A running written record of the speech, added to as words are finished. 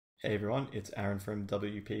Hey everyone, it's Aaron from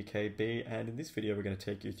WPKB, and in this video we're going to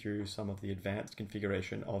take you through some of the advanced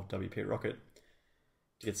configuration of WP Rocket.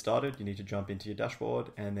 To get started, you need to jump into your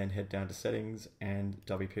dashboard and then head down to Settings and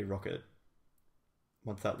WP Rocket.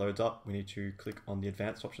 Once that loads up, we need to click on the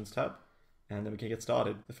Advanced Options tab, and then we can get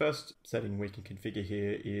started. The first setting we can configure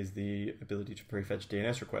here is the ability to prefetch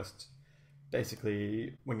DNS requests.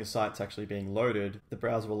 Basically, when your site's actually being loaded, the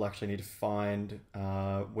browser will actually need to find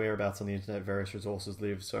whereabouts on the internet various resources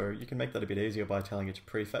live. So you can make that a bit easier by telling it to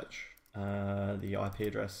prefetch the IP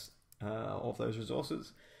address of those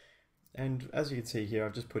resources. And as you can see here,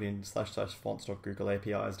 I've just put in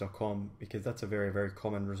 /fonts.googleapis.com because that's a very, very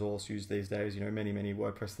common resource used these days. You know, many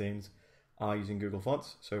WordPress themes are using Google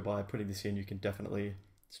Fonts. So by putting this in, you can definitely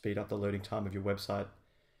speed up the loading time of your website.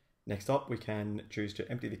 Next up, we can choose to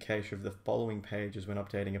empty the cache of the following pages when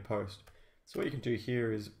updating a post. So what you can do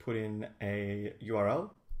here is put in a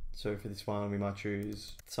URL. So for this one, we might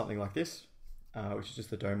choose something like this, which is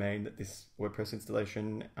just the domain that this WordPress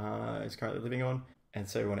installation is currently living on. And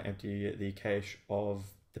say we want to empty the cache of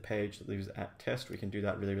the page that lives at test. We can do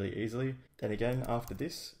that really, really easily. Then again, after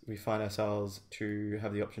this, we find ourselves to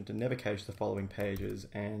have the option to never cache the following pages,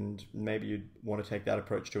 and maybe you'd want to take that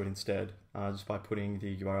approach to it instead, just by putting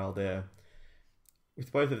the URL there.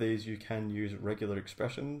 With both of these, you can use regular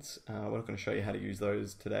expressions. We're not going to show you how to use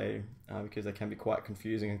those today because they can be quite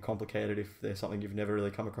confusing and complicated if they're something you've never really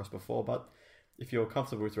come across before, but if you're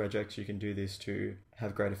comfortable with regex, you can do this to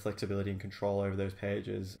have greater flexibility and control over those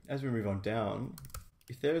pages. As we move on down,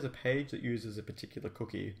 if there is a page that uses a particular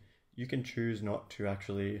cookie, you can choose not to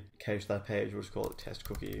actually cache that page. We'll just call it test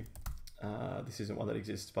cookie. This isn't one that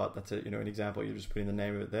exists, but that's an example. You're just putting the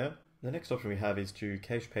name of it there. The next option we have is to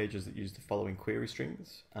cache pages that use the following query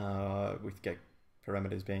strings, with get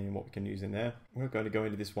parameters being what we can use in there. We're not going to go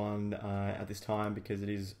into this one at this time because it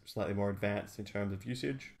is slightly more advanced in terms of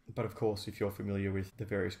usage. But of course, if you're familiar with the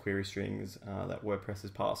various query strings that WordPress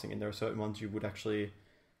is passing, and there are certain ones you would actually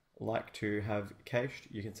like to have cached,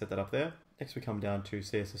 you can set that up there. Next we come down to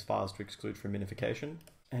CSS files to exclude from minification.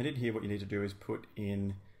 And in here what you need to do is put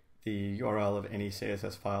in the URL of any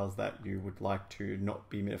CSS files that you would like to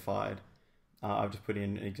not be minified. I've just put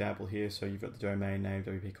in an example here, so you've got the domain name,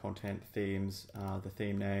 WP content, themes, the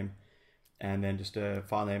theme name, and then just a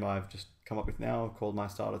file name I've just come up with now called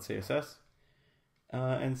mystyle.css.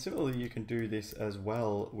 And similarly, you can do this as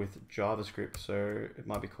well with JavaScript, so it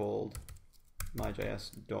might be called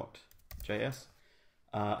myjs.js,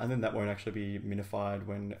 and then that won't actually be minified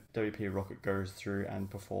when WP Rocket goes through and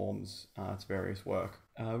performs its various work.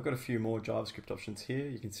 We've got a few more JavaScript options here.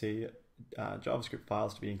 You can see JavaScript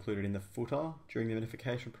files to be included in the footer during the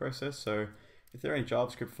minification process. So if there are any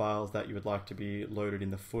JavaScript files that you would like to be loaded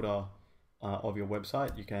in the footer of your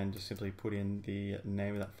website, you can just simply put in the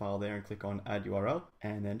name of that file there and click on Add URL.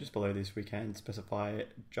 And then just below this, we can specify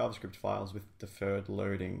JavaScript files with deferred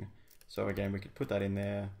loading. So again, we could put that in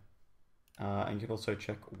there, and you can also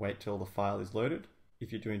check wait till the file is loaded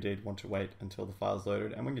if you do indeed want to wait until the file is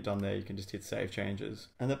loaded. And when you're done there, you can just hit Save Changes.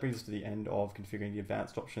 And that brings us to the end of configuring the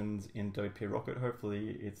advanced options in WP Rocket.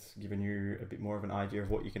 Hopefully it's given you a bit more of an idea of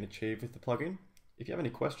what you can achieve with the plugin. If you have any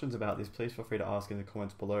questions about this, please feel free to ask in the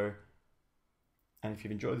comments below. And if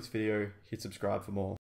you've enjoyed this video, hit subscribe for more.